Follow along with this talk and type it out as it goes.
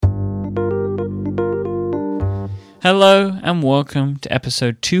Hello and welcome to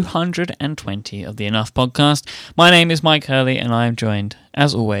episode 220 of the Enough Podcast. My name is Mike Hurley and I am joined,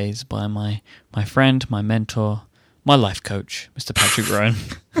 as always, by my friend, my mentor, my life coach, Mr. Patrick Rowan.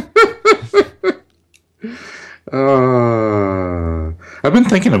 I've been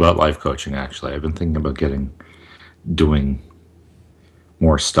thinking about life coaching, actually. I've been thinking about doing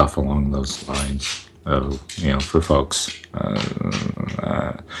more stuff along those lines, for folks.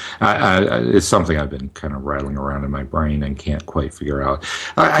 It's something I've been kind of rattling around in my brain and can't quite figure out.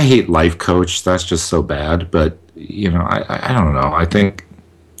 I hate life coach. That's just so bad. But, I don't know. I don't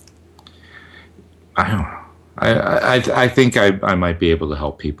know. I think I might be able to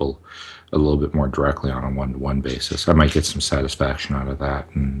help people a little bit more directly on a one-to-one basis. I might get some satisfaction out of that,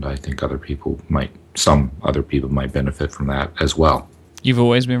 and I think some other people might benefit from that as well. You've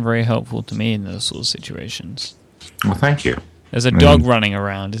always been very helpful to me in those sort of situations. Well, thank you. There's a dog running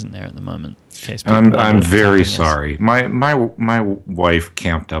around, isn't there, at the moment? I'm very sorry. My wife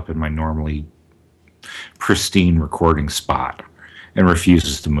camped up in my normally pristine recording spot and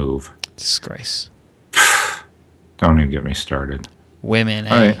refuses to move. Disgrace. Don't even get me started. Women,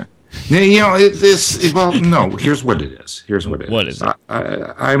 eh? No, here's what it is. What is it?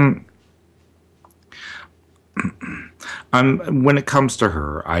 When it comes to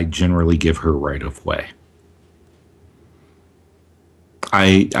her, I generally give her right of way.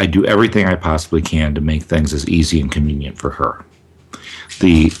 I do everything I possibly can to make things as easy and convenient for her.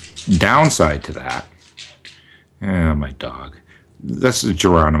 The downside to that, my dog. This is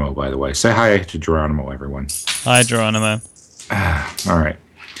Geronimo, by the way. Say hi to Geronimo, everyone. Hi, Geronimo. All right.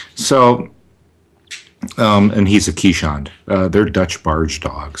 So, and he's a Keeshond. They're Dutch barge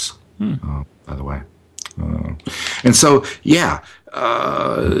dogs, by the way. And so, yeah,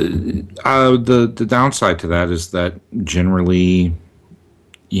 the downside to that is that generally,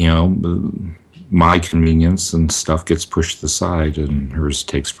 my convenience and stuff gets pushed to the side and hers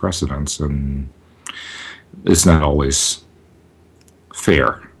takes precedence, and it's not always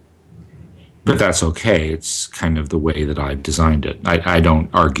fair. But that's okay. It's kind of the way that I've designed it. I don't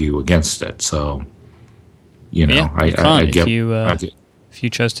argue against it. So, I get if you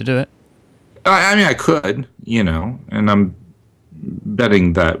chose to do it. I mean, I could, and I'm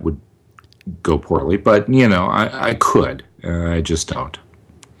betting that would go poorly. But, I could. I just don't.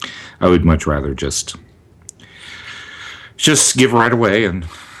 I would much rather just give right away and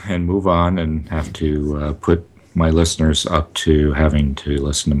move on and have to put my listeners up to having to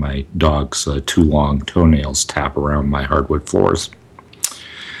listen to my dog's too long toenails tap around my hardwood floors.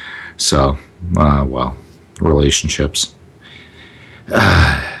 So, relationships.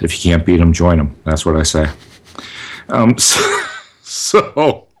 If you can't beat them, join them. That's what I say.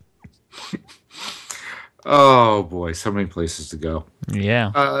 Oh boy, so many places to go.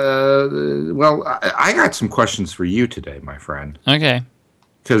 Yeah. I got some questions for you today, my friend. Okay.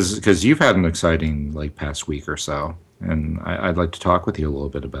 Because you've had an exciting past week or so, and I'd like to talk with you a little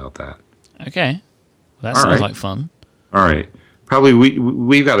bit about that. Okay. Well, that sounds like fun. All right. Probably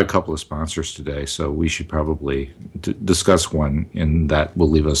we've got a couple of sponsors today, so we should probably discuss one, and that will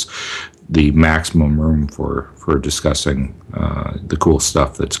leave us the maximum room for discussing the cool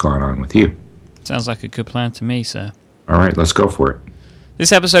stuff that's gone on with you. Sounds like a good plan to me, sir. All right, let's go for it.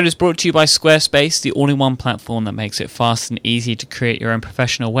 This episode is brought to you by Squarespace, the all-in-one platform that makes it fast and easy to create your own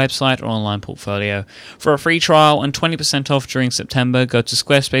professional website or online portfolio. For a free trial and 20% off during September, go to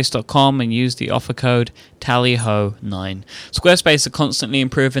squarespace.com and use the offer code TALLYHO9. Squarespace are constantly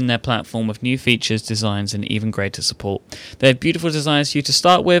improving their platform with new features, designs, and even greater support. They have beautiful designs for you to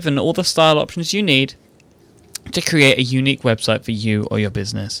start with and all the style options you need to create a unique website for you or your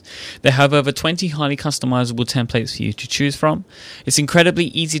business. They have over 20 highly customizable templates for you to choose from. It's incredibly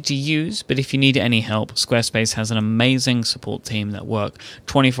easy to use, but if you need any help, Squarespace has an amazing support team that work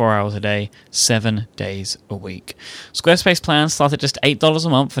 24 hours a day, 7 days a week. Squarespace plans start at just $8 a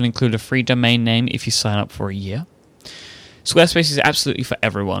month and include a free domain name if you sign up for a year. Squarespace is absolutely for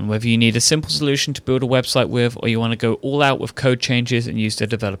everyone, whether you need a simple solution to build a website with or you want to go all out with code changes and use their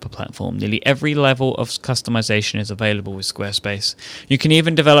developer platform. Nearly every level of customization is available with Squarespace. You can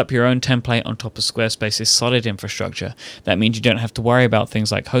even develop your own template on top of Squarespace's solid infrastructure. That means you don't have to worry about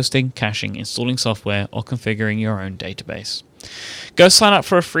things like hosting, caching, installing software, or configuring your own database. Go sign up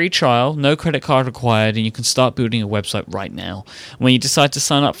for a free trial, no credit card required, and you can start building a website right now. When you decide to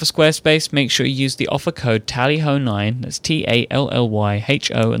sign up for Squarespace, make sure you use the offer code TALLYHO9, that's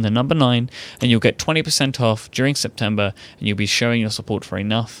TALLYHO and the number 9, and you'll get 20% off during September, and you'll be showing your support for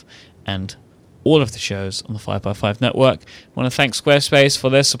Enough and all of the shows on the 5x5 network. I want to thank Squarespace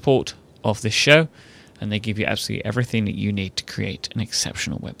for their support of this show, and they give you absolutely everything that you need to create an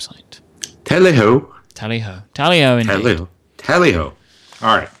exceptional website. Tally-ho. Tally-ho. Tally-ho indeed. Tally-ho. Tally-ho.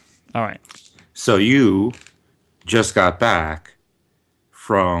 All right. All right. So you just got back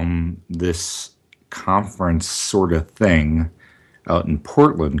from this conference sort of thing out in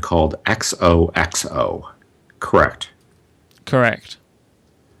Portland called XOXO. Correct. Correct.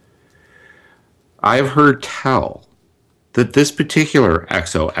 I've heard tell that this particular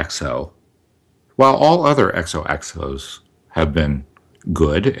XOXO, while all other XOXOs have been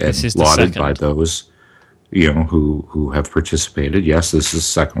good and lauded by those who have participated. Yes, this is the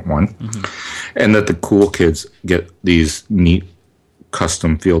second one. Mm-hmm. And that the cool kids get these neat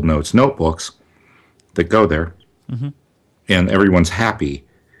custom Field Notes notebooks that go there. Mm-hmm. And everyone's happy.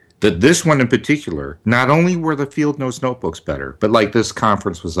 That this one in particular, not only were the Field Notes notebooks better, but like this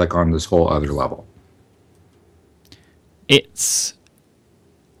conference was like on this whole other level. It's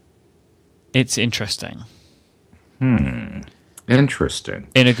interesting. Interesting.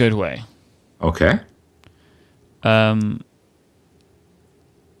 In a good way. Okay.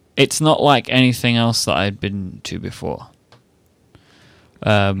 It's not like anything else that I'd been to before.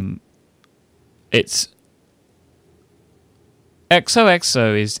 It's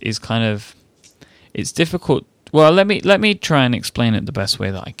XOXO is kind of, it's difficult. Well, let me try and explain it the best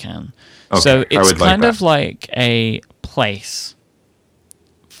way that I can. Okay, so it's kind of like a place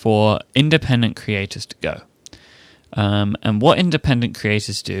for independent creators to go. And what independent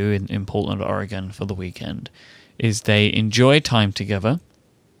creators do in Portland, Oregon for the weekend is they enjoy time together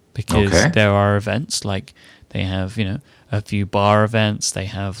because there are events like they have, a few bar events. They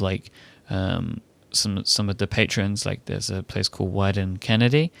have like some of the patrons, like there's a place called Wyden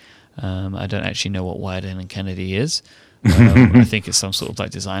Kennedy. I don't actually know what Wyden and Kennedy is. I think it's some sort of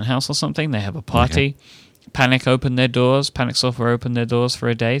like design house or something. They have a party. Panic Software opened their doors for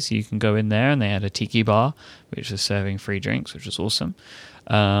a day, so you can go in there, and they had a tiki bar, which was serving free drinks, which was awesome.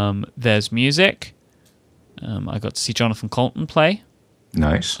 There's music. I got to see Jonathan Colton play.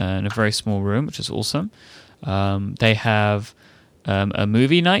 Nice. In a very small room, which is awesome. They have a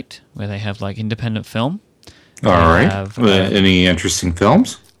movie night where they have like independent film. All right. Any interesting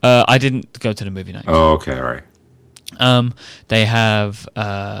films? I didn't go to the movie night. Oh, okay. All right. They have,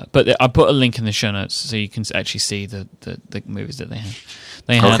 but I put a link in the show notes so you can actually see the movies that they have.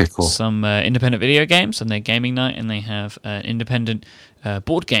 They have some independent video games on their gaming night, and they have independent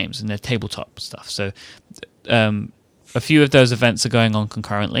board games and their tabletop stuff. So a few of those events are going on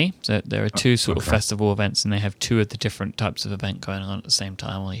concurrently. So there are two sort of festival events, and they have two of the different types of event going on at the same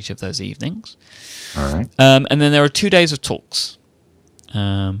time on each of those evenings. All right. And then there are 2 days of talks.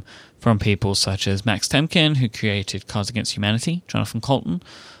 From people such as Max Temkin, who created Cards Against Humanity, Jonathan Colton,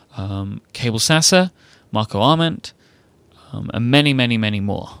 Cable Sasser, Marco Arment, and many, many, many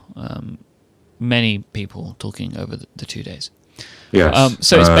more. Many people talking over the 2 days. Yes.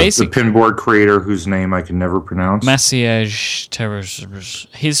 So it's basic. The pinboard creator whose name I can never pronounce. Maciej Terres.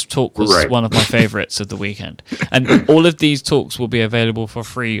 His talk was one of my favorites of the weekend. And all of these talks will be available for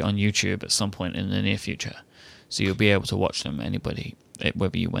free on YouTube at some point in the near future. So you'll be able to watch them, anybody,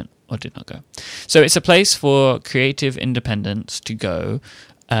 whether you went or did not go. So it's a place for creative independents to go,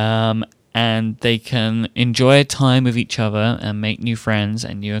 and they can enjoy time with each other and make new friends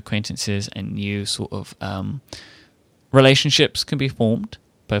and new acquaintances, and new sort of relationships can be formed,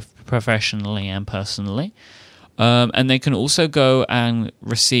 both professionally and personally. And they can also go and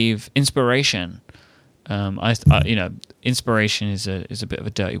receive inspiration. Inspiration is a bit of a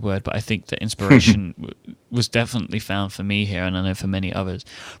dirty word, but I think that inspiration was definitely found for me here, and I know for many others,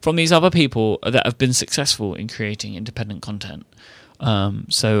 from these other people that have been successful in creating independent content.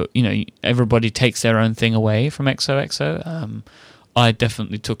 So, everybody takes their own thing away from XOXO. I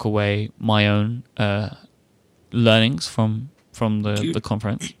definitely took away my own learnings from the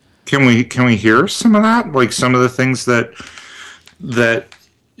conference. Can we hear some of that? Like some of the things that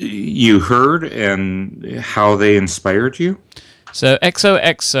you heard and how they inspired you? So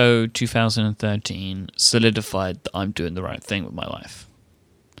XOXO 2013 solidified that I'm doing the right thing with my life.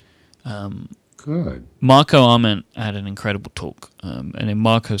 Good. Marco Arment had an incredible talk, and in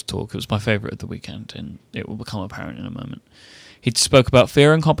Marco's talk, it was my favorite of the weekend, and it will become apparent in a moment. He spoke about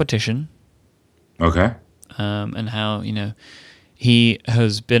fear and competition. Okay. And how, he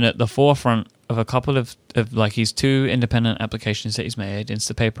has been at the forefront of a couple of his 2 independent applications that he's made,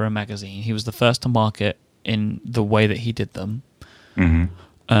 Instapaper and Magazine. He was the first to market in the way that he did them,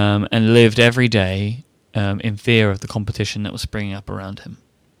 and lived every day in fear of the competition that was springing up around him,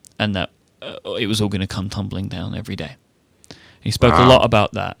 and that it was all going to come tumbling down every day. He spoke a lot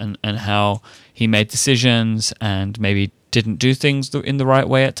about that, and how he made decisions and maybe didn't do things in the right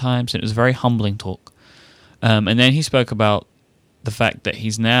way at times, and it was a very humbling talk. And then he spoke about the fact that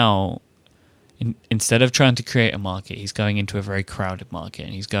he's now, instead of trying to create a market, he's going into a very crowded market,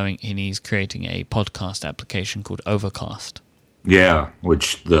 and he's creating a podcast application called Overcast. Yeah,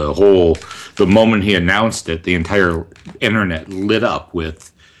 which the moment he announced it, the entire internet lit up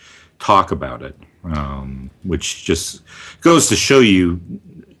with talk about it, which just goes to show you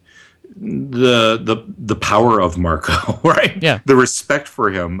the power of Marco, right? Yeah, the respect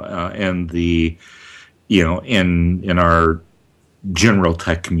for him, and the in our general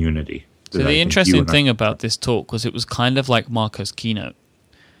tech community. So the interesting thing about this talk was it was kind of like Marco's keynote,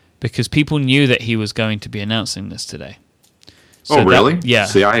 because people knew that he was going to be announcing this today. So really? Yeah.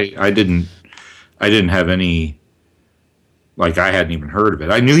 See, I didn't have any, like, I hadn't even heard of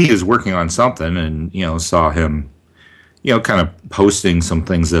it. I knew he was working on something, and saw him, kind of posting some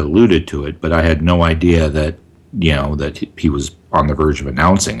things that alluded to it, but I had no idea that that he was on the verge of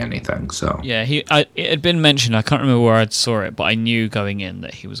announcing anything. So yeah, it had been mentioned. I can't remember where I saw it, but I knew going in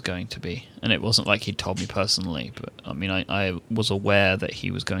that he was going to be, and it wasn't like he'd told me personally. But I mean, I was aware that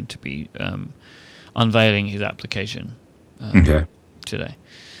he was going to be unveiling his application. Today,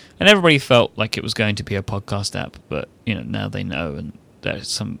 and everybody felt like it was going to be a podcast app, but now they know, and there's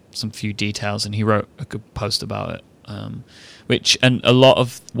some few details, and he wrote a good post about it, and a lot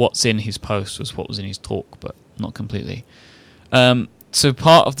of what's in his post was what was in his talk, but not completely. So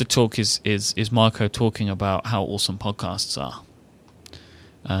part of the talk is Marco talking about how awesome podcasts are,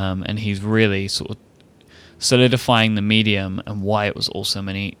 and he's really sort of solidifying the medium and why it was awesome,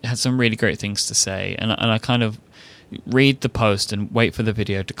 and he had some really great things to say, and I kind of read the post and wait for the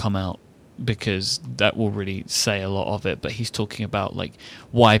video to come out, because that will really say a lot of it. But he's talking about like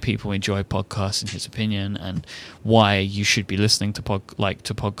why people enjoy podcasts in his opinion, and why you should be listening to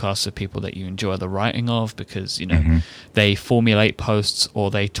podcasts of people that you enjoy the writing of, because they formulate posts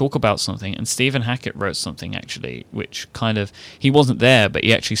or they talk about something. And Stephen Hackett wrote something actually, which kind of, he wasn't there, but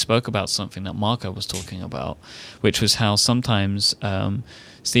he actually spoke about something that Marco was talking about, which was how sometimes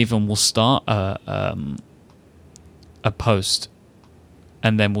Stephen will start a post,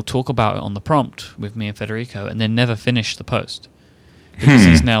 and then we'll talk about it on the prompt with me and Federico, and then never finish the post because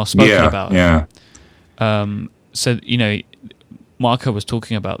he's now spoken about it. So Marco was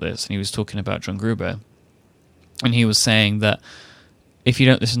talking about this, and he was talking about John Gruber, and he was saying that if you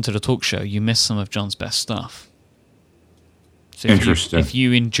don't listen to the talk show, you miss some of John's best stuff. So Interesting. If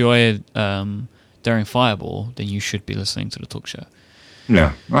you enjoy Daring Fireball, then you should be listening to the talk show.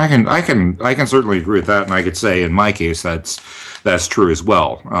 Yeah, I can certainly agree with that, and I could say in my case that's true as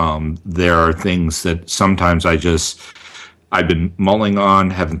well. There are things that sometimes I've been mulling on,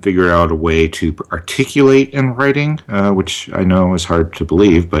 haven't figured out a way to articulate in writing, which I know is hard to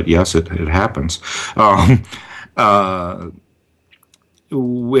believe, but yes, it happens. And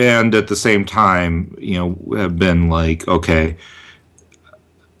at the same time, have been like, okay,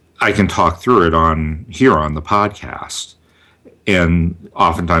 I can talk through it on the podcast. And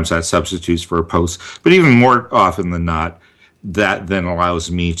oftentimes that substitutes for a post. But even more often than not, that then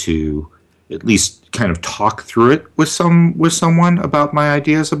allows me to at least kind of talk through it with someone about my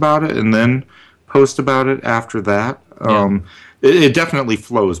ideas about it, and then post about it after that. Yeah. It definitely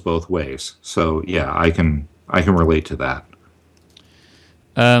flows both ways. So yeah, I can relate to that.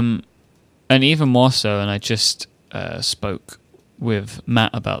 And even more so, and I just spoke with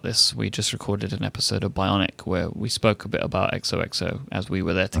Matt about this. We just recorded an episode of Bionic where we spoke a bit about XOXO as we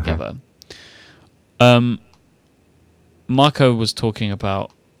were there together. Marco was talking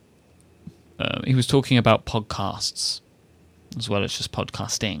about podcasts as well as just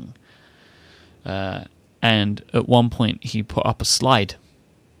podcasting, and at one point he put up a slide,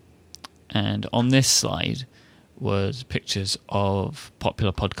 and on this slide was pictures of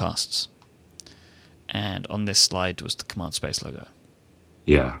popular podcasts. And on this slide was the Command Space logo.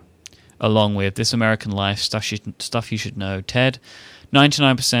 Yeah. Along with This American Life, Stuff You Should Know, TED,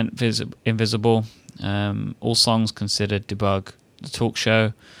 99% Invisible, All Songs Considered, Debug, The Talk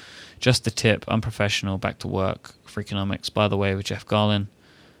Show, Just the Tip, Unprofessional, Back to Work, Freakonomics, By the Way with Jeff Garlin,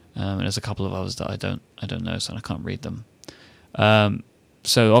 and there's a couple of others that I don't know, so I can't read them.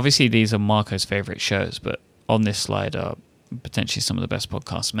 So obviously these are Marco's favorite shows, but on this slide are potentially some of the best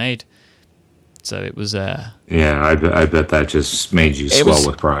podcasts made. So it was... yeah, I bet that just made you swell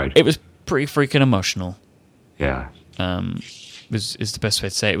with pride. It was pretty freaking emotional. Yeah. Is the best way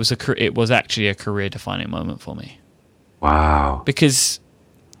to say it. It was actually a career-defining moment for me. Wow. Because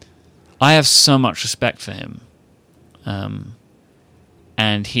I have so much respect for him.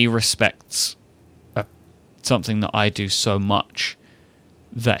 And he respects something that I do so much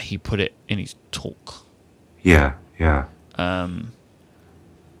that he put it in his talk. Yeah.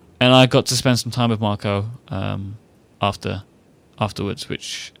 And I got to spend some time with Marco afterwards,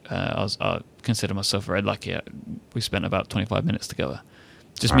 which I consider myself very lucky. We spent about 25 minutes together,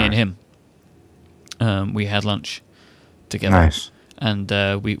 just me and him. We had lunch together. Nice. And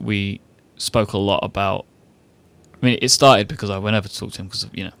we spoke a lot about... I mean, it started because I went over to talk to him because,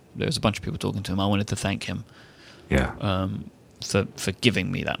 there was a bunch of people talking to him. I wanted to thank him for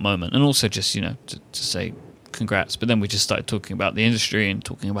giving me that moment. And also just, to say congrats. But then we just started talking about the industry and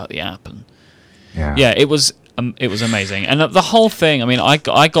talking about the app. And it was amazing. And the whole thing, I mean, I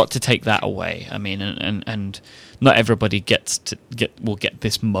got to take that away. I mean, and not everybody will get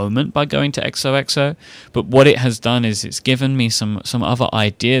this moment by going to XOXO, but what it has done is it's given me some other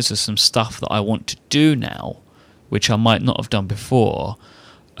ideas of some stuff that I want to do now, which I might not have done before.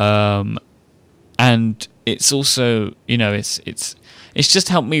 And it's also, it's just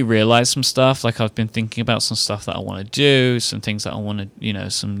helped me realize some stuff. Like, I've been thinking about some stuff that I want to do, some things that I want to,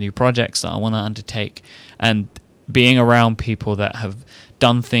 some new projects that I want to undertake, and being around people that have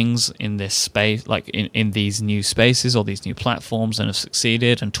done things in this space, like in these new spaces or these new platforms, and have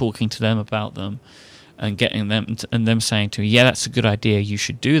succeeded, and talking to them about them and getting them and them saying to me, yeah, that's a good idea, you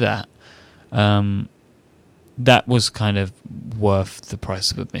should do that. That was kind of worth the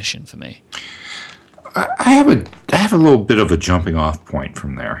price of admission for me. I have a little bit of a jumping off point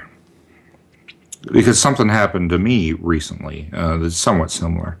from there, because something happened to me recently that's somewhat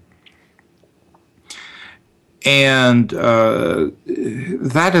similar. And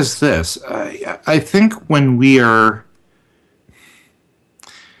that is this. I think when we are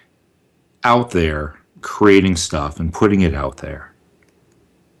out there creating stuff and putting it out there,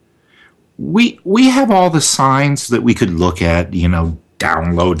 we have all the signs that we could look at,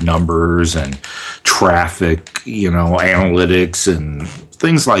 download numbers and traffic, analytics and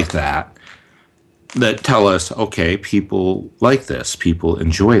things like that tell us, okay, people like this, people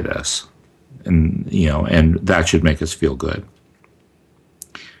enjoy this. And that should make us feel good.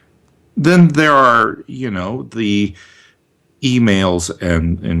 Then there are, the emails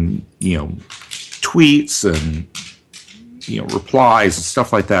and tweets and, replies and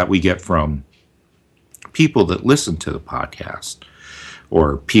stuff like that we get from people that listen to the podcast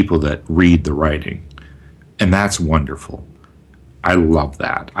or people that read the writing. And that's wonderful. I love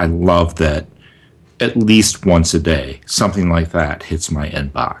that. I love that at least once a day, something like that hits my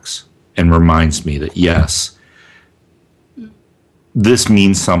inbox and reminds me that, yes, this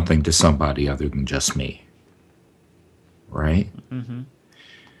means something to somebody other than just me. Right? Mm-hmm.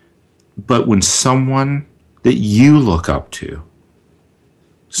 But when someone that you look up to,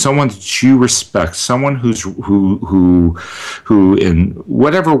 someone that you respect, someone who in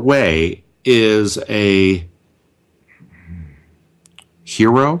whatever way is a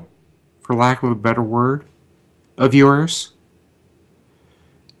hero, for lack of a better word, of yours,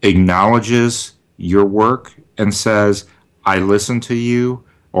 acknowledges your work and says, I listen to you,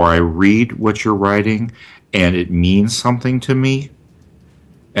 or I read what you're writing, and it means something to me,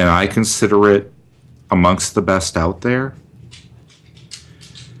 and I consider it amongst the best out there,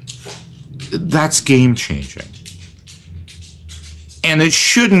 that's game-changing. And it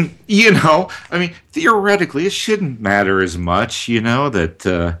shouldn't, theoretically, it shouldn't matter as much,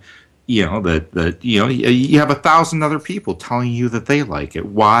 that... you have 1,000 other people telling you that they like it.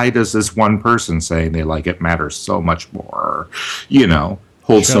 Why does this one person saying they like it matter so much more,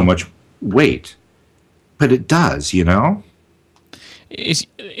 hold so much weight? But it does,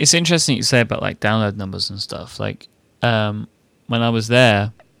 It's interesting you say about like download numbers and stuff. Like when I was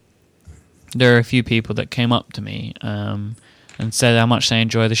there are a few people that came up to me and said how much they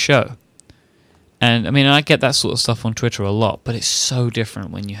enjoy the show. And I mean, I get that sort of stuff on Twitter a lot, but it's so different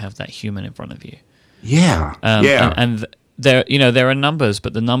when you have that human in front of you. Yeah, And there, there are numbers,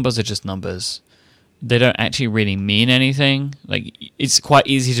 but the numbers are just numbers. They don't actually really mean anything. Like, it's quite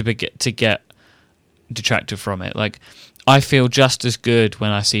easy to get detracted from it. Like, I feel just as good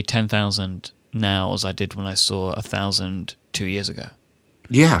when I see 10,000 now as I did when I saw 1,000 2 years ago.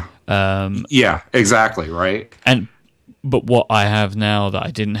 Yeah. Yeah. Exactly. Right. But what I have now that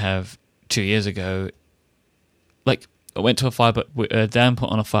I didn't have 2 years ago, like I went to Dan put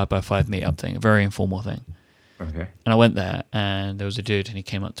on a 5x5 meetup thing, a very informal thing. Okay. And I went there, and there was a dude, and he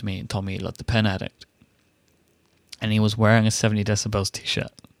came up to me and told me he loved The Pen Addict, and he was wearing a 70 Decibels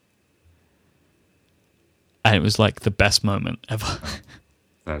t-shirt, and it was like the best moment ever.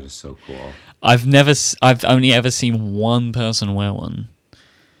 That is so cool. I've only ever seen one person wear one.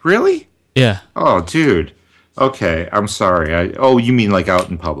 Really? Yeah. Oh, dude. Okay, I'm sorry. You mean like out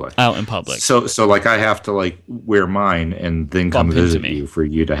in public? Out in public. So like I have to like wear mine and then come visit you for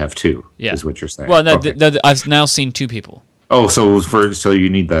you to have two. Yeah. Is what you're saying? Well, no, okay. I've now seen two people. Oh, so you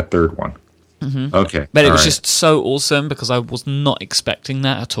need that third one. Mm-hmm. Okay, but it was just so awesome because I was not expecting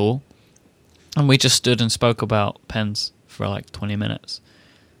that at all. And we just stood and spoke about pens for like 20 minutes.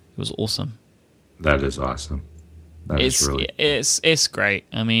 It was awesome. That is awesome. It's great.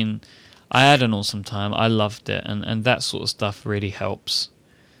 I mean, I had an awesome time. I loved it, and that sort of stuff really helps.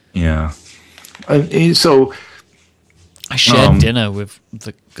 Yeah. So I shared dinner with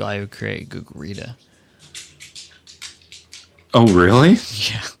the guy who created Google Reader. Oh, really?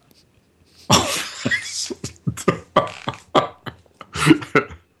 Yeah.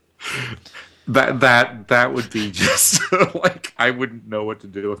 That would be just like I wouldn't know what to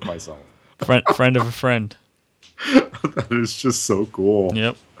do with myself. Friend of a friend. That is just so cool.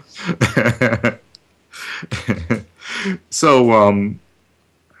 Yep. So,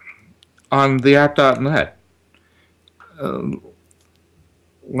 on the app.net,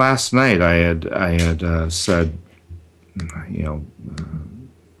 last night I had said,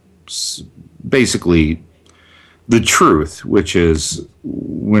 basically the truth, which is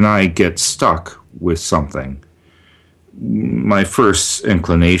when I get stuck with something, my first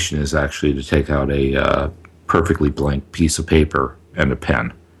inclination is actually to take out a perfectly blank piece of paper and a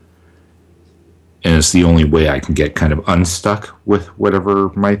pen. And it's the only way I can get kind of unstuck with whatever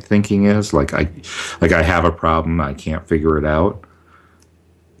my thinking is. Like I have a problem, I can't figure it out.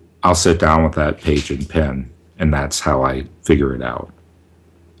 I'll sit down with that page and pen, and that's how I figure it out.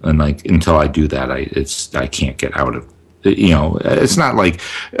 And like until I do that, I can't get out of. It's not like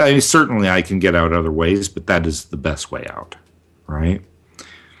certainly I can get out other ways, but that is the best way out, right?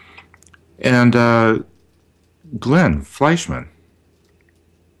 And Glenn Fleischman,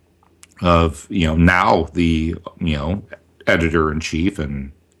 of now the editor-in-chief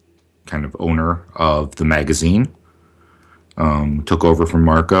and kind of owner of the magazine, took over from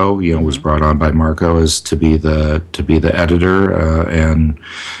Marco. Was brought on by Marco as to be the editor, and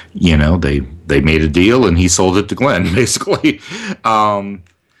they made a deal, and he sold it to Glenn. Basically,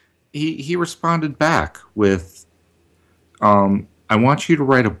 he responded back with, "I want you to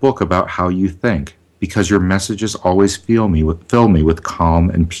write a book about how you think, because your messages always fill me with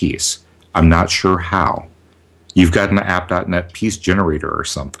calm and peace. I'm not sure how. You've got an app.net peace generator or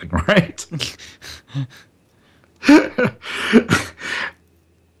something, right?"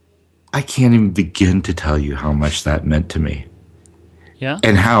 I can't even begin to tell you how much that meant to me. Yeah.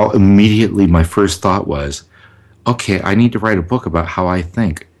 And how immediately my first thought was, okay, I need to write a book about how I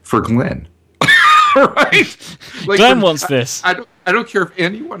think for Glenn. Right? Like, Glenn wants this. I don't care if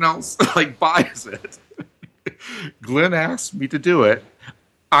anyone else buys it. Glenn asked me to do it.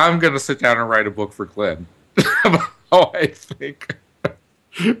 I'm going to sit down and write a book for Glenn about how I think.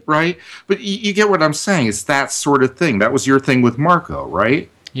 Right? But you get what I'm saying. It's that sort of thing. That was your thing with Marco, right?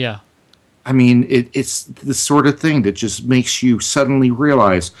 Yeah. I mean, it's the sort of thing that just makes you suddenly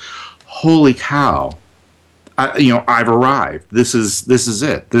realize, holy cow, I've arrived. This is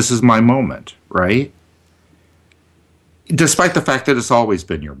it. This is my moment, right? Despite the fact that it's always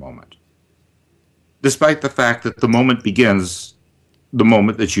been your moment. Despite the fact that the moment begins the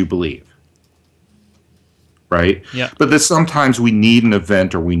moment that you believe. Right? Yeah. But that sometimes we need an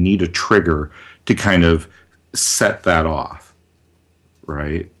event or we need a trigger to kind of set that off.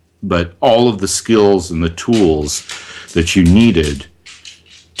 Right? But all of the skills and the tools that you needed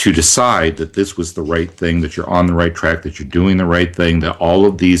to decide that this was the right thing, that you're on the right track, that you're doing the right thing, that all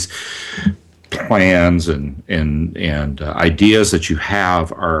of these plans and ideas that you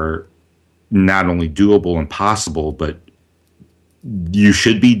have are not only doable and possible, but you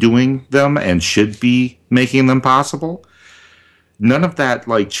should be doing them and should be making them possible. None of that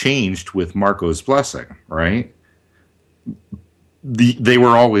changed with Marco's blessing, right? They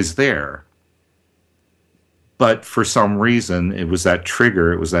were always there. But for some reason, it was that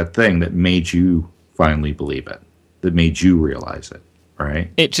trigger, it was that thing that made you finally believe it, that made you realize it,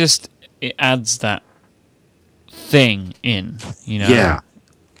 right? It adds that thing in, Yeah.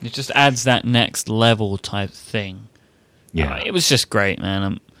 It just adds that next level type thing. Yeah. It was just great,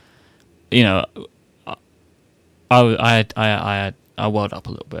 man. I welled up a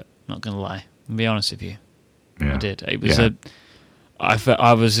little bit, not going to lie. I'll be honest with you. Yeah. I did. It was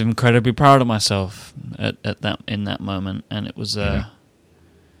I was incredibly proud of myself in that moment, and it was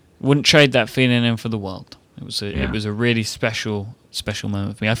wouldn't trade that feeling in for the world. It was a really special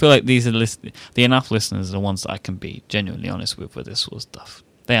moment for me. I feel like these are the enough listeners are the ones that I can be genuinely honest with this sort of stuff.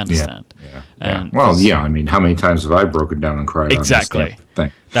 They understand. Yeah. Well, yeah. I mean, how many times have I broken down and cried? Exactly. On this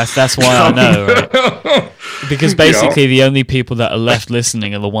thing? That's why I know, right? Because basically, the only people that are left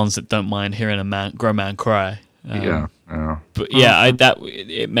listening are the ones that don't mind hearing a grown man cry. But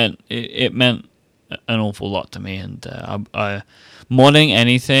it meant an awful lot to me, and I more than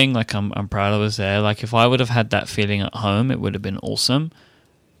anything, I'm proud I was there. If I would have had that feeling at home, it would have been awesome.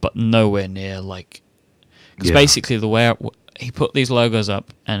 but nowhere near like. Because Yeah. basically the way he put these logos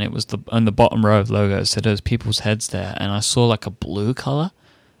up, and it was on the bottom row of logos, so there was people's heads there, and I saw like a blue color.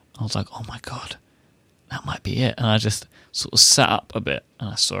 I was like, oh my god, that might be it. And I just sort of sat up a bit, and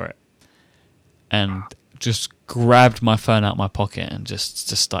I saw it, and just grabbed my phone out of my pocket and just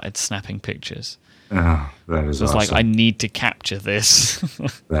started snapping pictures. Oh, that is So it's awesome. like, I need to capture this.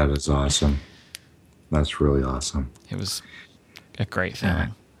 That is awesome. That's really awesome. It was a great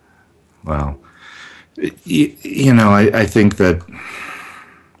feeling. Well, I think that,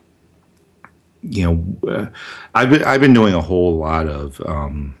 I've been doing a whole lot of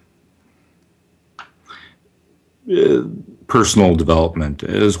personal development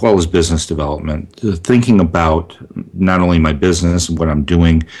as well as business development, thinking about not only my business and what I'm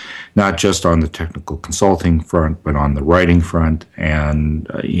doing, not just on the technical consulting front, but on the writing front, and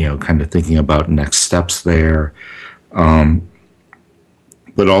kind of thinking about next steps there.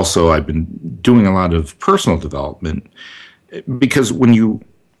 But also I've been doing a lot of personal development, because when you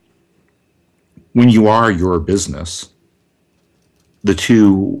are your business, the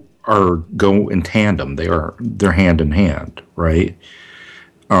two go in tandem. They're hand in hand, right?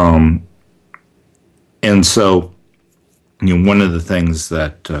 And so, one of the things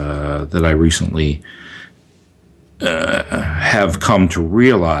that I recently have come to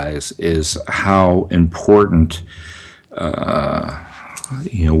realize is how important what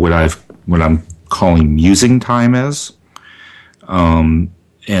I'm calling musing time is.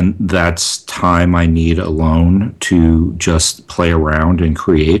 And that's time I need alone to just play around and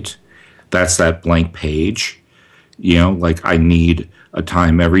create. That's that blank page. Like I need a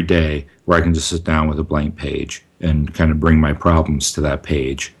time every day where I can just sit down with a blank page and kind of bring my problems to that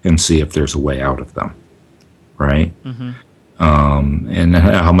page and see if there's a way out of them. Right? Mm-hmm. And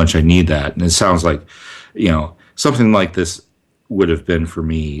how much I need that. And it sounds like, something like this would have been for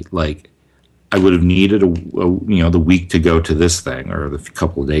me, like, I would have needed the week to go to this thing, or the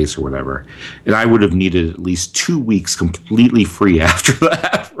couple of days or whatever, and I would have needed at least 2 weeks completely free after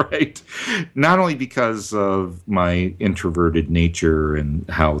that, right? Not only because of my introverted nature and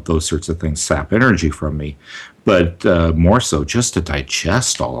how those sorts of things sap energy from me, but more so just to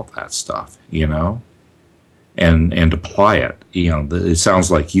digest all of that stuff, and apply it. It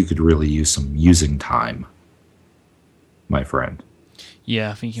sounds like you could really use some using time, my friend.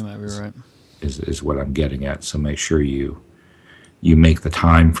 Yeah, I think you might be right. Is what I'm getting at. So make sure you make the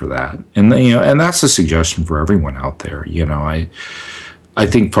time for that. And and that's a suggestion for everyone out there. I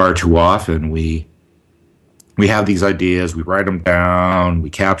think far too often we have these ideas, we write them down, we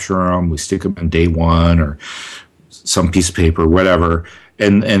capture them, we stick them in day one or some piece of paper, whatever,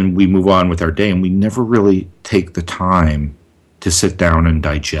 and we move on with our day, and we never really take the time to sit down and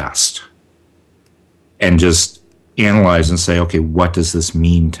digest and just analyze and say, okay, what does this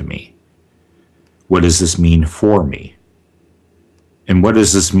mean to me? What does this mean for me? And what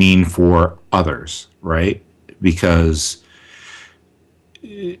does this mean for others, right? Because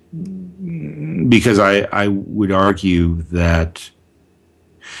I would argue that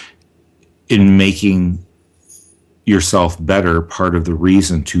in making yourself better, part of the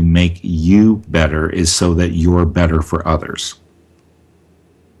reason to make you better is so that you're better for others.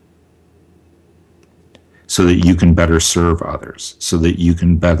 So that you can better serve others, so that you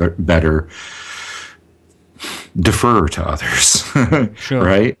can better defer to others. Sure.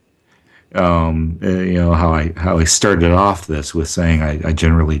 Right? How I started off this with saying I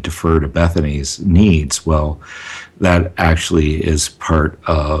generally defer to Bethany's needs. Well, that actually is part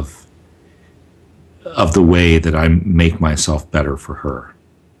of the way that I make myself better for her,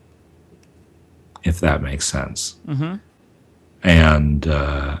 if that makes sense. Mm-hmm. And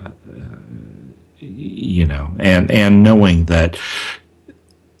and knowing that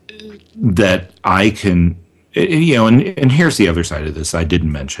I can. And here's the other side of this I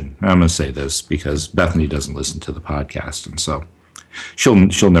didn't mention. I'm going to say this because Bethany doesn't listen to the podcast, and so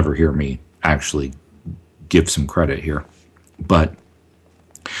she'll never hear me actually give some credit here. But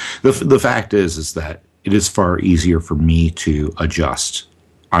the fact is that it is far easier for me to adjust.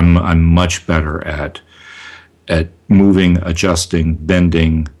 I'm much better at moving, adjusting,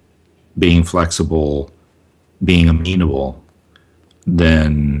 bending, being flexible, being amenable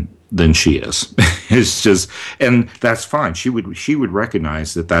than she is. It's just, and that's fine. She would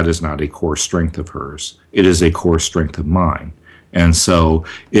recognize that is not a core strength of hers. It is a core strength of mine. And so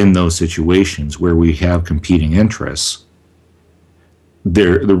in those situations where we have competing interests,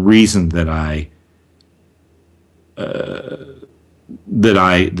 the reason that I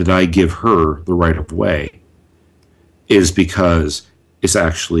give her the right of way is because it's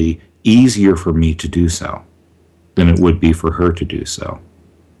actually easier for me to do so than it would be for her to do so.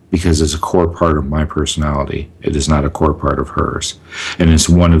 because it's a core part of my personality. It is not a core part of hers. And it's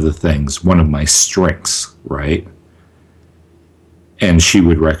one of the things, one of my strengths, right? And she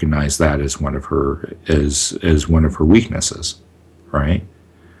would recognize that as one of her as one of her weaknesses, right?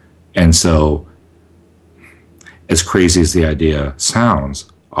 And so, as crazy as the idea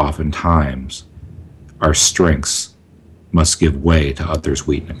sounds, oftentimes our strengths must give way to others'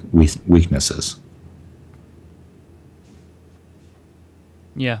 weaknesses.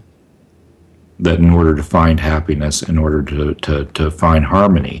 Yeah. That in order to find happiness, in order to find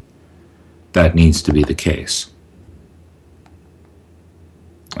harmony, that needs to be the case.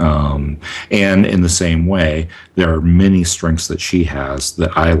 And in the same way, there are many strengths that she has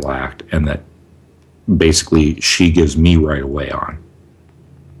that I lacked, and that basically she gives me right away on.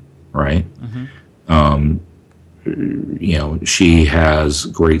 Right? Mm-hmm. You know, she has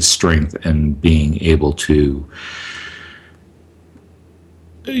great strength in being able to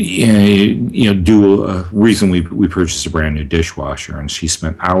do a reason we purchased a brand new dishwasher, and she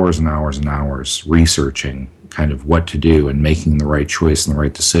spent hours and hours and hours researching kind of what to do and making the right choice and the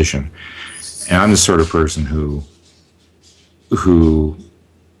right decision. And I'm the sort of person who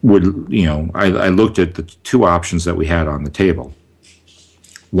would, I looked at the two options that we had on the table.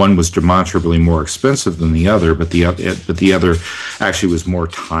 One was demonstrably more expensive than the other, but the other actually was more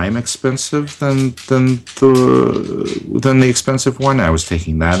time expensive than the expensive one. I was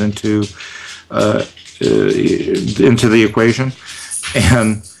taking that into the equation,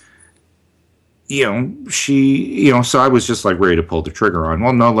 and so I was just like ready to pull the trigger on.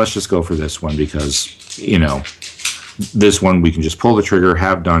 Well, no, let's just go for this one because this one we can just pull the trigger,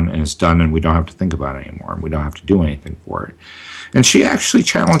 have done, and it's done, and we don't have to think about it anymore, and we don't have to do anything for it. And she actually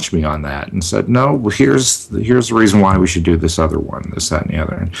challenged me on that and said, no, well, here's the reason why we should do this other one, this, that, and the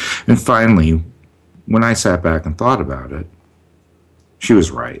other. And finally, when I sat back and thought about it, she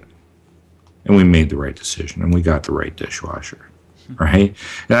was right. And we made the right decision, and we got the right dishwasher, right?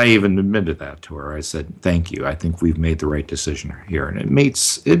 And I even admitted that to her. I said, thank you. I think we've made the right decision here. And it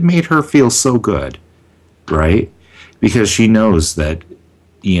made her feel so good, right? Because she knows that,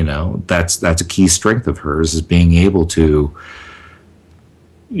 that's a key strength of hers, is being able to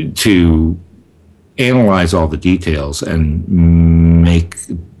analyze all the details and make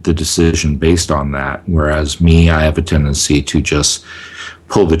the decision based on that. Whereas me, I have a tendency to just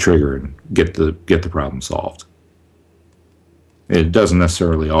pull the trigger and get the problem solved. It doesn't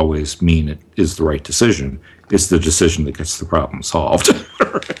necessarily always mean it is the right decision. It's the decision that gets the problem solved.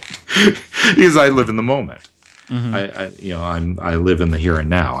 Because I live in the moment. Mm-hmm. I live in the here and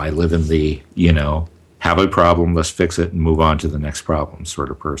now. I live in the, have a problem, let's fix it and move on to the next problem sort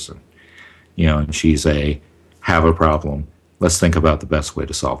of person. And she's have a problem, let's think about the best way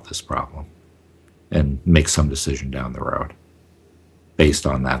to solve this problem and make some decision down the road based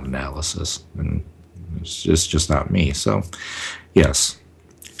on that analysis. And it's just not me. So, yes,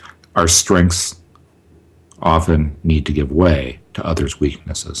 our strengths often need to give way to others'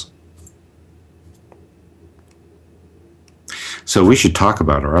 weaknesses. So we should talk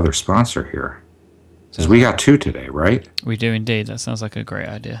about our other sponsor here. Because we got two today, right? We do indeed. That sounds like a great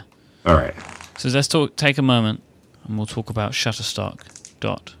idea. All right. So let's take a moment and we'll talk about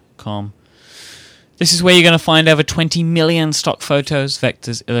Shutterstock.com. This is where you're going to find over 20 million stock photos,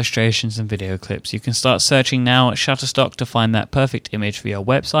 vectors, illustrations, and video clips. You can start searching now at Shutterstock to find that perfect image for your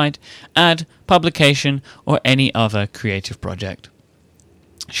website, ad, publication, or any other creative project.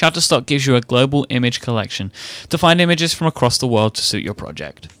 Shutterstock gives you a global image collection to find images from across the world to suit your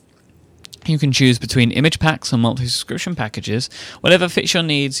project. You can choose between image packs and multi-subscription packages. Whatever fits your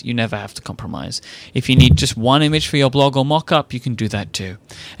needs, you never have to compromise. If you need just one image for your blog or mock-up, you can do that too.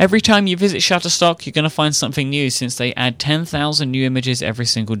 Every time you visit Shutterstock, you're going to find something new since they add 10,000 new images every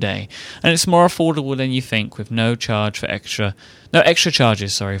single day. And it's more affordable than you think with no extra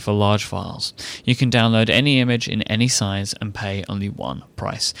charges for large files. You can download any image in any size and pay only one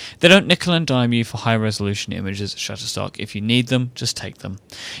price. They don't nickel and dime you for high-resolution images at Shutterstock. If you need them, just take them.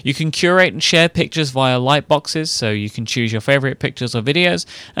 You can curate and share pictures via Lightboxes, so you can choose your favorite pictures or videos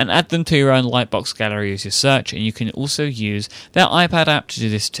and add them to your own Lightbox gallery as you search, and you can also use their iPad app to do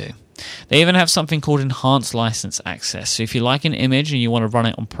this too. They even have something called enhanced license access. So if you like an image and you want to run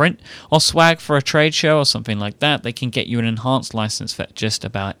it on print or swag for a trade show or something like that, they can get you an enhanced license for just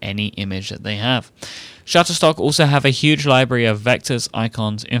about any image that they have. Shutterstock also have a huge library of vectors,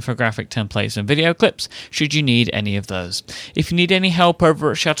 icons, infographic templates, and video clips, should you need any of those. If you need any help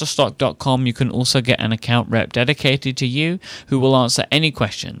over at Shutterstock.com, you can also get an account rep dedicated to you who will answer any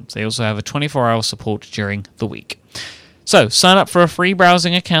questions. They also have a 24-hour support during the week. So, sign up for a free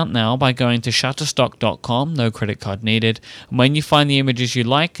browsing account now by going to shutterstock.com, no credit card needed. And when you find the images you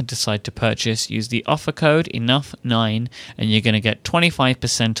like and decide to purchase, use the offer code ENOUGH9 and you're going to get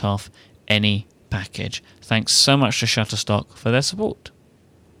 25% off any package. Thanks so much to Shutterstock for their support.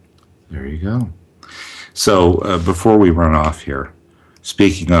 There you go. So, before we run off here,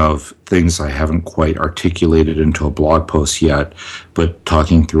 speaking of things I haven't quite articulated into a blog post yet, but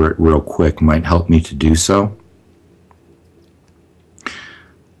talking through it real quick might help me to do so.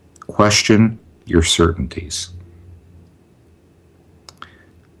 Question your certainties.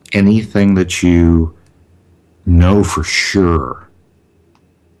 Anything that you know for sure,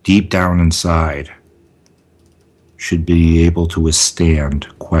 deep down inside, should be able to withstand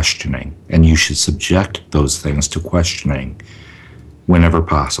questioning, and you should subject those things to questioning whenever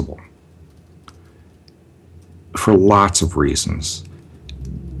possible. For lots of reasons.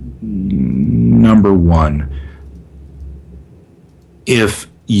 Number one, if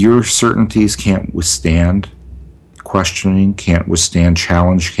your certainties can't withstand questioning, can't withstand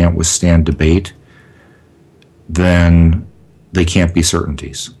challenge, can't withstand debate, then they can't be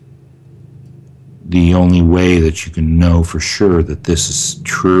certainties. The only way that you can know for sure that this is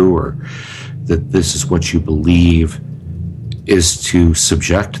true or that this is what you believe is to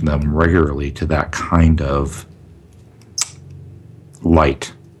subject them regularly to that kind of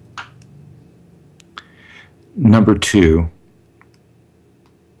light. Number two,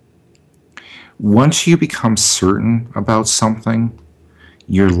 once you become certain about something,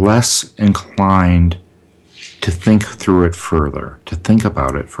 you're less inclined to think through it further, to think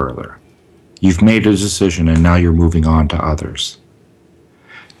about it further. You've made a decision and now you're moving on to others.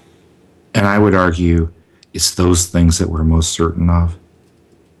 And I would argue it's those things that we're most certain of,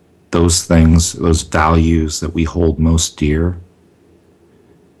 those things, those values that we hold most dear,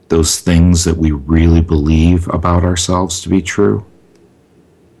 those things that we really believe about ourselves to be true,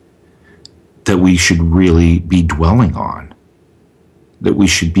 that we should really be dwelling on, that we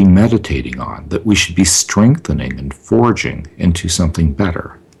should be meditating on, that we should be strengthening and forging into something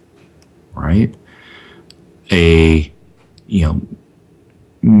better, right?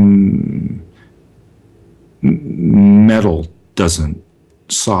 Metal doesn't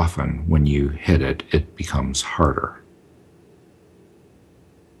soften when you hit it, it becomes harder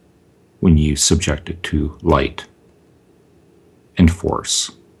when you subject it to light and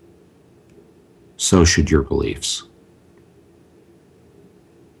force. So should your beliefs.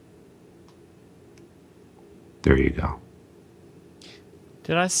 There you go.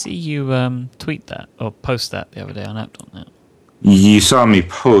 Did I see you tweet that or post that the other day on Apt.net? You saw me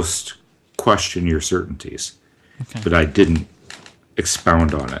post question your certainties, okay, but I didn't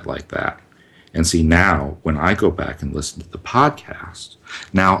expound on it like that. And see, now when I go back and listen to the podcast,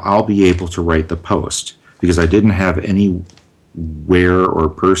 now I'll be able to write the post because I didn't have any where or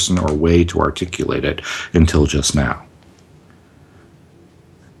person or way to articulate it until just now.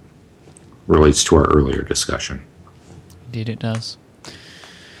 Relates to our earlier discussion. Indeed it does.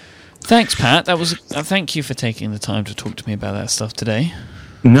 Thanks, Pat. That was thank you for taking the time to talk to me about that stuff today.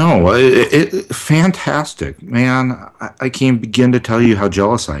 No, fantastic, man. I can't begin to tell you how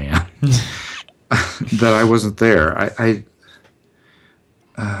jealous I am that I wasn't there.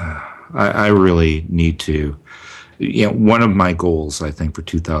 I really need to. One of my goals, I think, for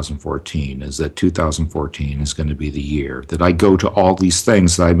 2014 is that 2014 is going to be the year that I go to all these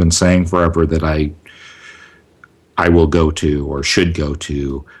things that I've been saying forever that I will go to or should go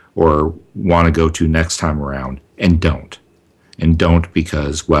to or want to go to next time around and don't. And don't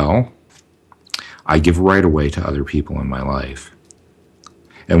because, well, I give right away to other people in my life.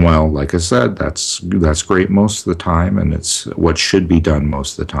 And while, like I said, that's great most of the time and it's what should be done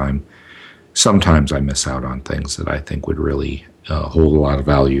most of the time, sometimes I miss out on things that I think would really hold a lot of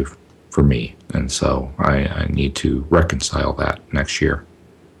value for me. And so I need to reconcile that next year.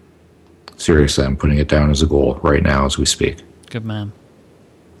 Seriously, I'm putting it down as a goal right now as we speak. Good man.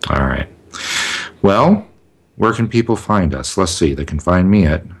 All right. Well, where can people find us? Let's see. They can find me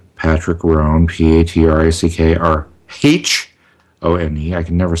at Patrick Rohn, PatrickRhone. I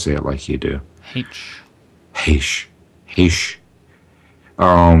can never say it like you do. H.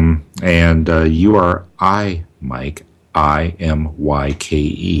 And you are Mike,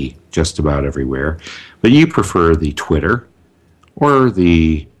 IMYKE, just about everywhere. But you prefer the Twitter or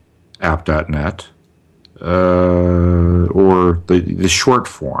the app.net or the short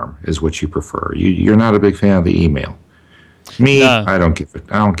form is what you prefer. You're not a big fan of the email. Me, no. I don't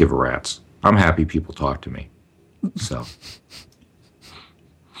give a rat's. I'm happy people talk to me. So,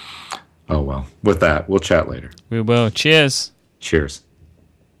 oh well. With that, we'll chat later. We will. Cheers. Cheers.